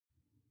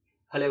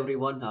Hello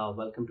everyone,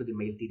 welcome to the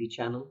Mail TD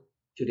channel.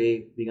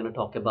 Today we're going to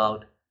talk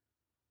about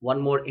one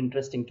more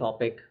interesting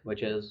topic,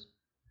 which is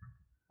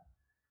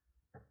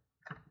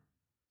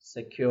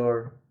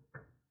secure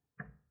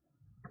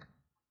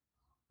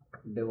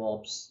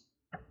DevOps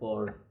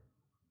for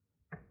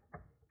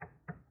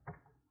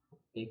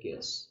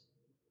AKS.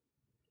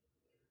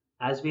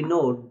 As we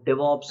know,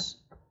 DevOps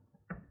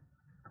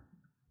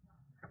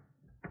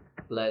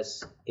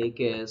plus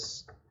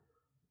AKS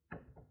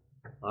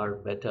are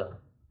better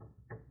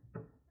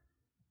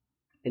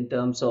in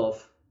terms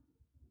of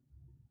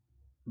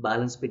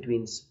balance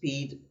between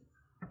speed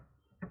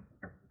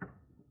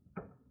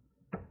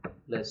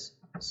plus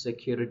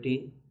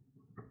security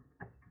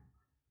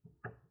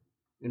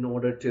in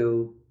order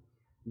to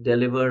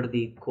deliver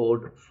the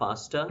code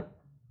faster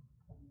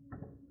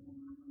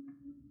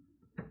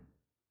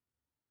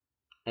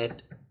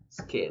at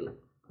scale.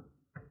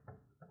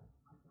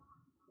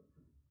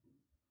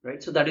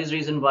 Right, so that is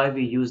reason why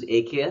we use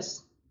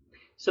AKS.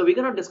 So we're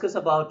going to discuss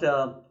about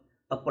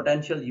a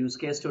potential use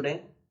case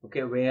today,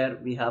 okay, where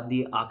we have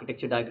the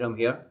architecture diagram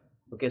here.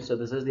 Okay, so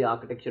this is the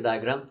architecture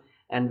diagram,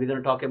 and we're going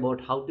to talk about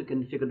how to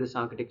configure this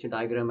architecture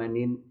diagram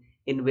and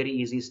in very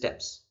easy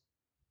steps.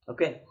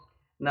 Okay,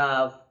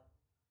 now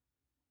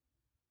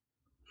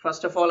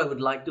first of all I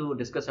would like to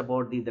discuss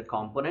about the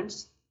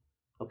components.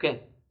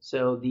 Okay,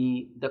 so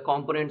the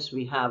components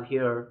we have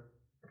here.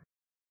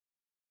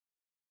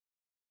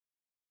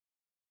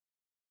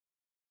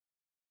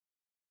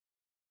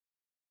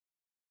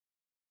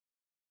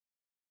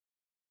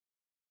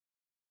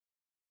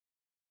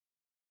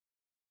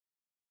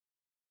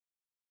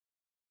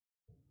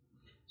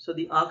 So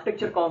the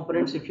architecture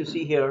components, if you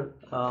see here,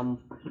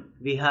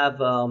 we have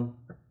so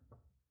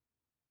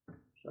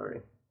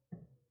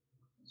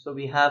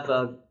we have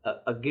a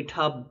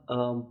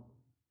GitHub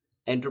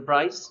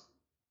enterprise.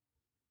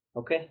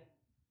 Okay,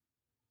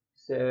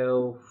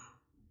 so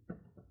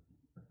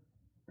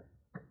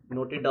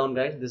note it down,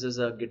 guys. This is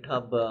a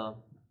GitHub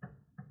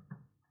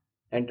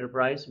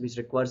enterprise which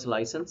requires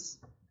license.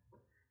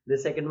 The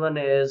second one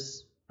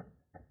is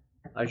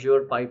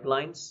Azure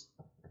pipelines.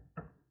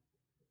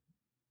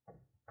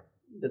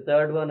 The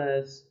third one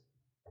is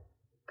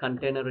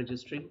container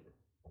registry.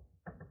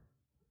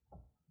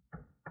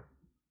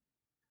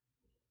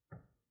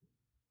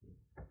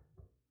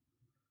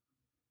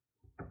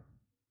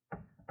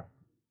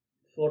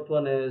 Fourth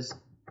one is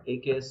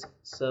AKS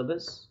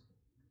service,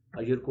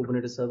 Azure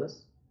Kubernetes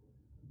service,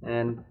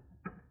 and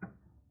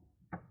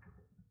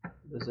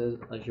this is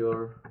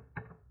Azure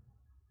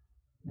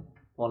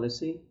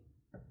policy,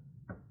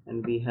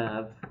 and we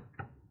have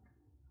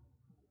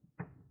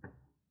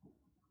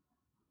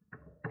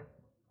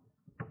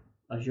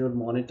Azure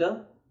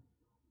monitor.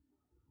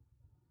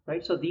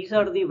 Right, so these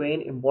are the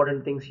main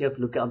important things you have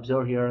to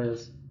observe here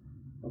is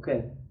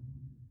okay.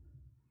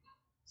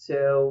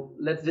 So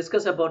let's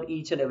discuss about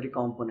each and every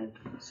component.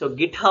 So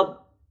GitHub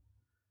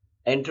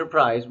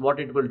enterprise, what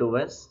it will do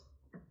is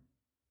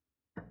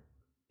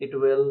it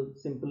will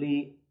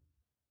simply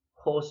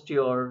host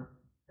your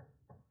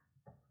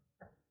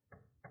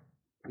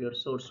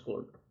source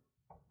code.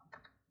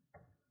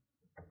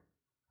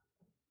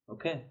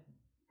 Okay,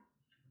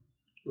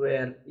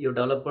 where your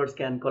developers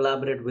can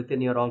collaborate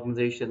within your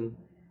organization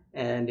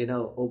and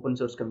open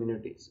source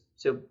communities.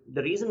 So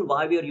the reason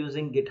why we are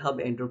using GitHub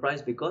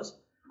enterprise, because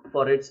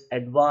for its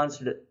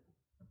advanced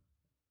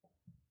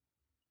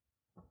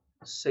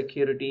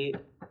security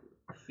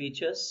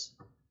features,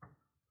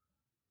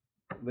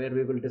 where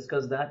we will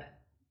discuss that.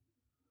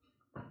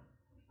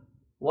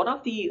 One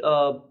of the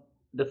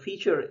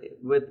feature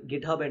with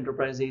GitHub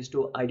enterprise is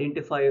to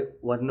identify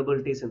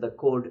vulnerabilities in the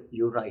code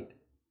you write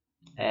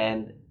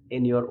and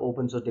in your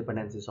open source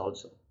dependencies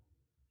also.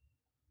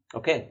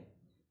 Okay,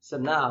 so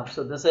now,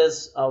 so this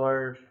is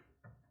our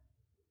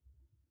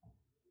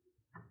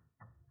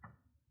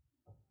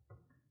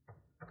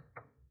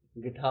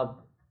GitHub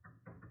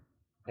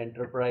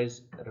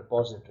enterprise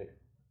repository,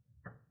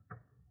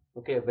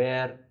 okay,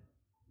 where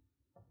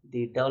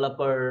the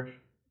developer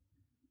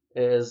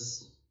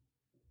is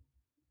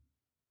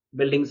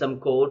building some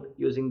code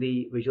using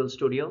the Visual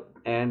Studio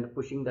and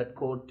pushing that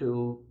code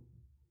to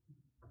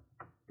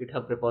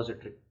GitHub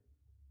repository.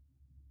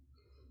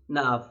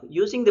 Now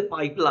using the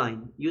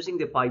pipeline,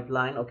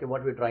 okay,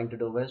 what we're trying to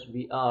do is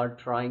we are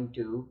trying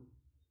to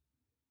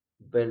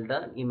build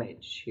an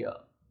image here.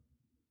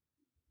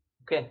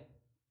 Okay,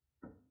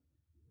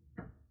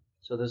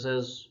 so this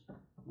is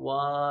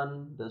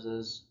 1, this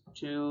is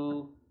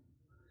 2,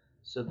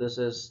 so this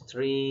is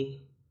 3,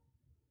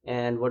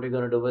 and what we're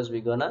going to do is we're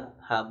going to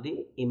have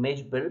the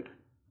image built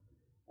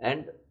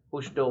and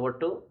pushed over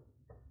to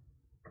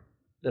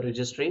the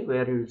registry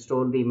where you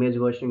store the image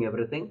version,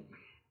 everything,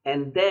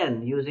 and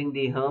then using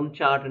the Helm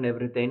chart and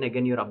everything,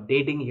 again you're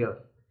updating here,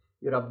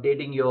 you're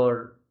updating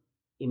your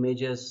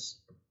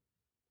images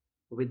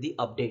with the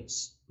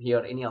updates here,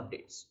 any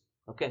updates.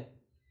 Okay,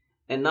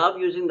 and now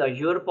using the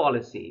Azure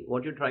policy,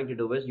 what you're trying to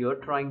do is you're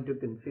trying to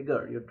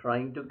configure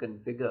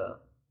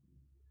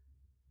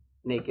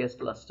an AKS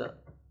cluster.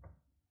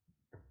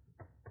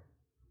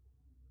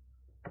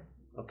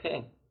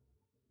 okay,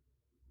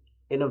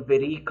 in a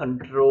very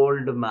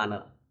controlled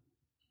manner.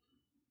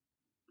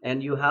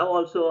 And you have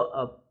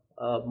also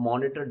a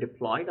monitor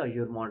deployed,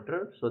 Azure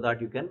monitor, so that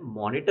you can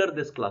monitor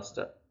this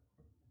cluster,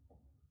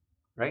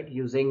 right,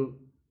 using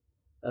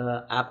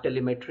app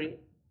telemetry,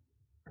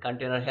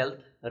 container health,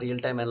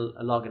 real-time and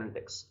log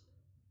analytics.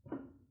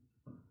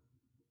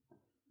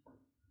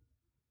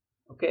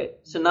 Okay,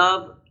 so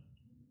now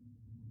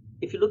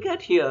if you look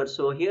at here,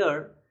 so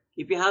here,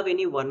 if you have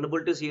any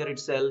vulnerabilities here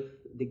itself,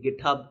 the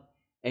GitHub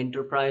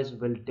enterprise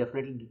will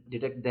definitely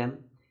detect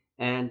them,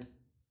 and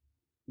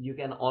you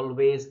can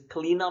always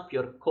clean up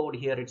your code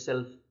here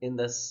itself in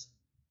this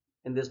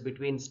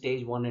between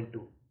stage 1 and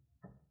 2.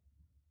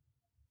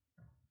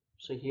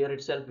 So here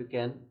itself you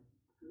can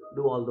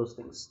do all those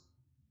things.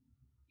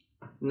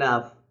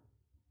 Now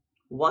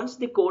once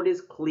the code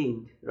is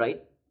cleaned,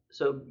 right,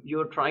 so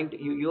you're trying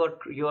to you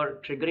are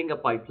triggering a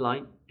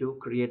pipeline to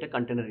create a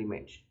container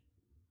image.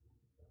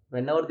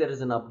 Whenever there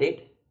is an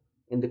update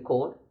in the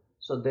code,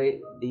 so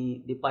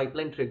the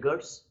pipeline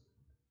triggers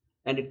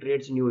and it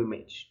creates a new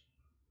image,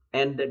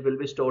 and that will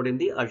be stored in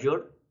the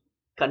Azure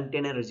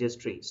container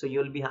registry. So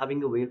you'll be having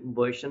the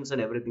versions and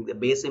everything, the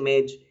base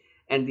image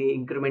and the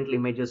incremental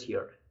images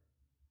here.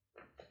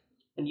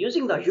 And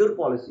using the Azure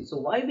policy, so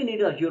why we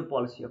need an Azure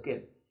policy?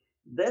 Okay,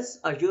 this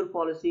Azure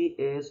policy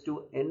is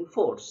to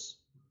enforce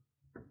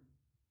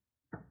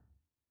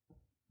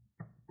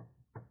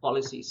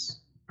policies.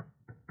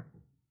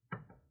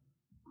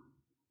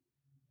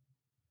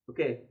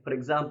 Okay, for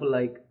example,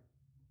 like,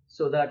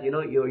 so that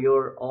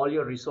your all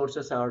your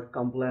resources are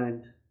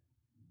compliant,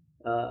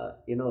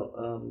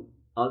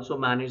 also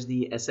manage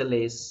the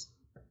SLAs,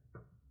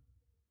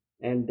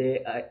 and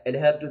they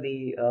adhere to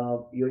the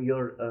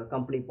your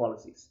company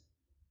policies,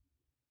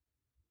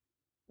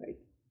 right?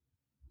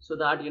 So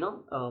that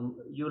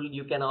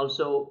you can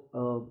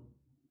also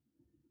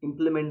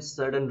implement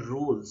certain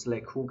rules,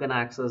 like who can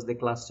access the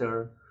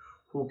cluster,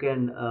 who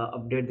can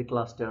update the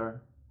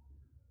cluster,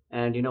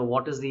 and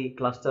what is the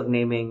cluster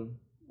naming,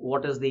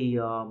 what is the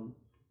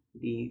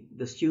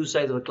SKU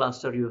size of a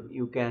cluster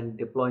you can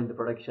deploy in the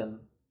production,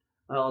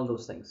 and all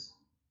those things.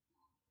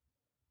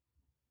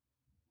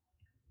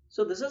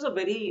 So this is a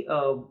very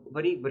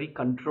very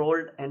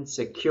controlled and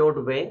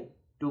secured way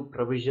to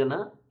provision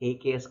a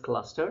AKS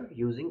cluster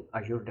using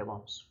Azure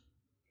DevOps.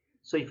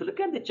 So if you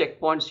look at the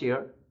checkpoints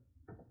here,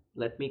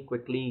 let me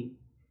quickly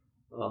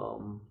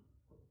one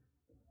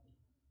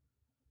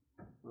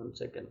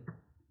second.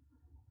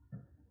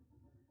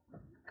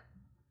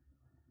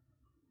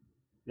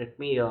 Let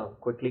me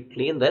quickly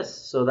clean this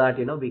so that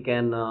we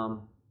can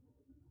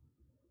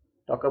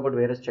talk about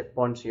various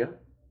checkpoints here.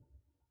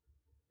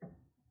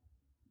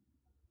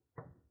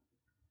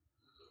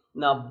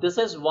 Now this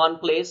is one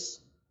place.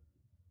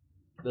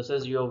 This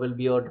is will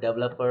be your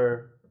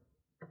developer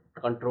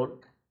control.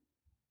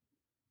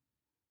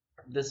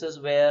 This is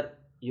where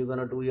you're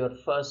gonna do your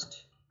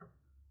first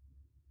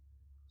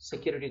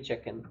security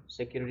check-in,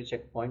 security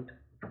checkpoint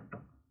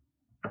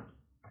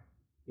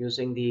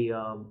using the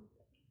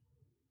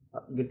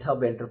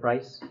GitHub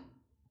Enterprise.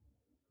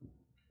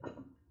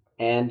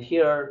 And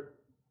here,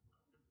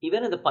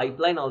 even in the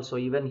pipeline also,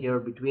 even here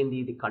between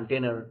the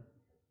container,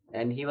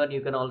 and here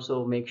you can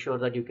also make sure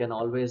that you can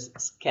always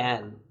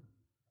scan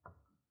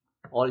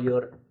all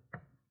your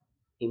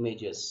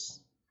images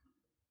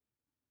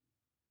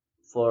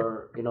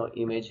for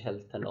image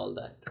health and all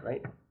that,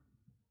 right?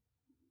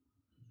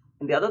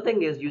 And the other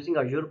thing is, using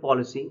Azure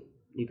policy,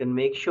 you can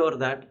make sure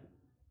that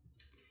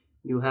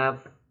you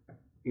have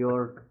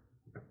your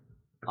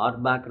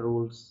RBAC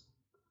rules,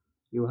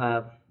 you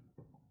have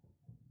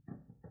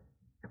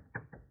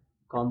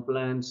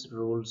compliance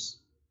rules,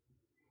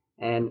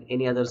 and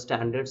any other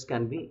standards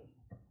can be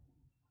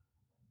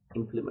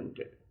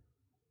implemented,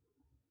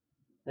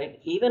 right?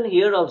 Even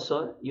here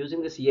also,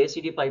 using the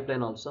CI/CD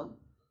pipeline also,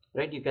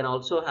 right, you can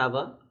also have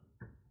a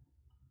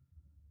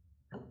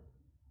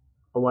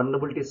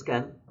vulnerability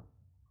scan,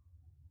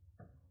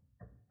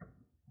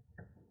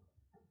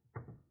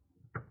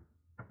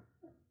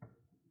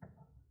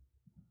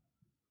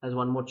 as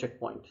one more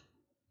checkpoint.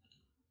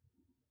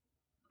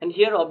 And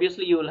here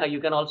obviously you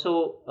can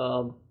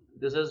also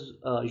this is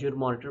Azure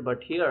monitor,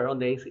 but here on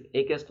the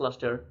AKS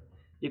cluster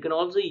you can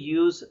also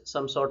use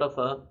some sort of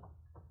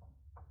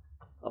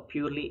a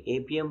purely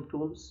APM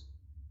tools,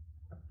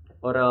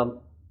 or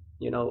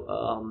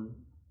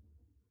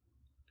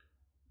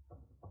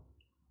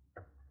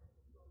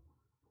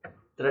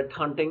threat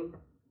hunting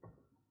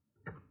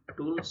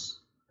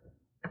tools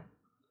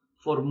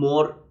for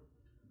more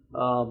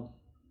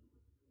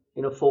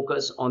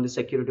focus on the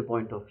security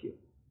point of view.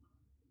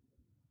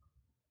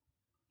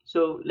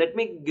 So let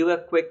me give a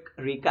quick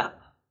recap.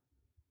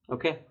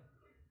 Okay,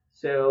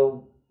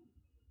 so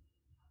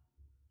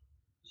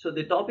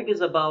the topic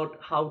is about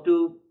how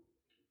to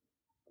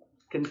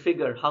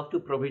configure, how to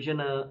provision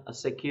a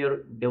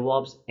secure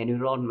DevOps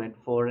environment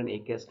for an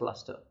AKS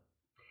cluster.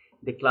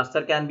 The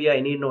cluster can be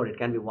any node. It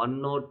can be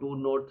 1 node, 2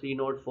 node, 3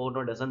 node, 4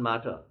 node, doesn't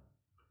matter,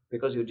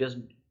 because you're just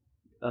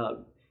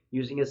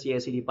using a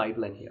CI/CD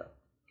pipeline here.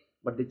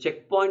 but the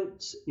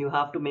checkpoints you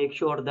have to make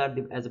sure that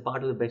as a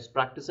part of the best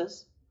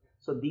practices.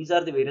 So these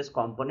are the various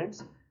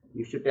components.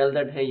 You should tell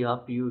that, hey,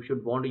 you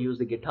should want to use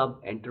the GitHub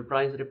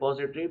Enterprise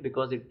repository,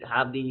 because it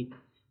have the,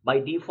 by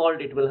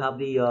default it will have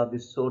the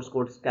source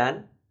code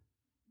scan,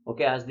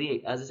 okay, as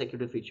a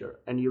security feature,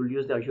 and you will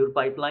use the Azure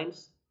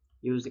pipelines,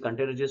 use the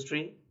container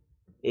registry,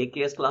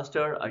 AKS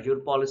cluster, Azure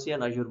policy,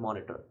 and Azure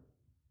monitor.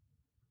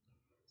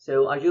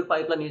 So Azure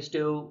pipeline is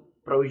to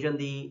provision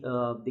the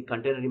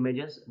container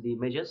images,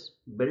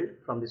 built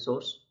from the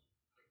source,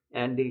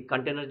 and the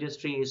container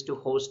registry is to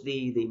host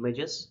the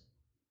images,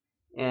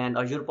 and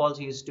Azure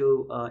policy is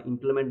to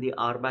implement the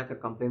RBAC or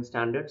complaint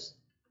standards,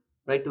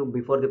 right, to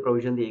before they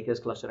provision the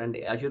AKS cluster, and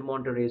the Azure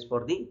monitor is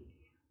for the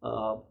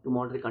to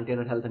monitor the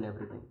container health and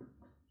everything,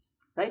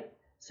 right?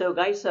 So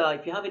guys,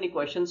 if you have any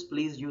questions,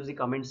 please use the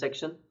comment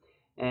section,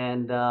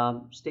 and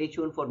stay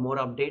tuned for more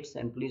updates,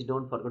 and please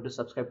don't forget to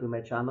subscribe to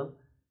my channel.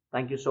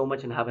 Thank you so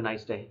much and have a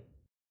nice day.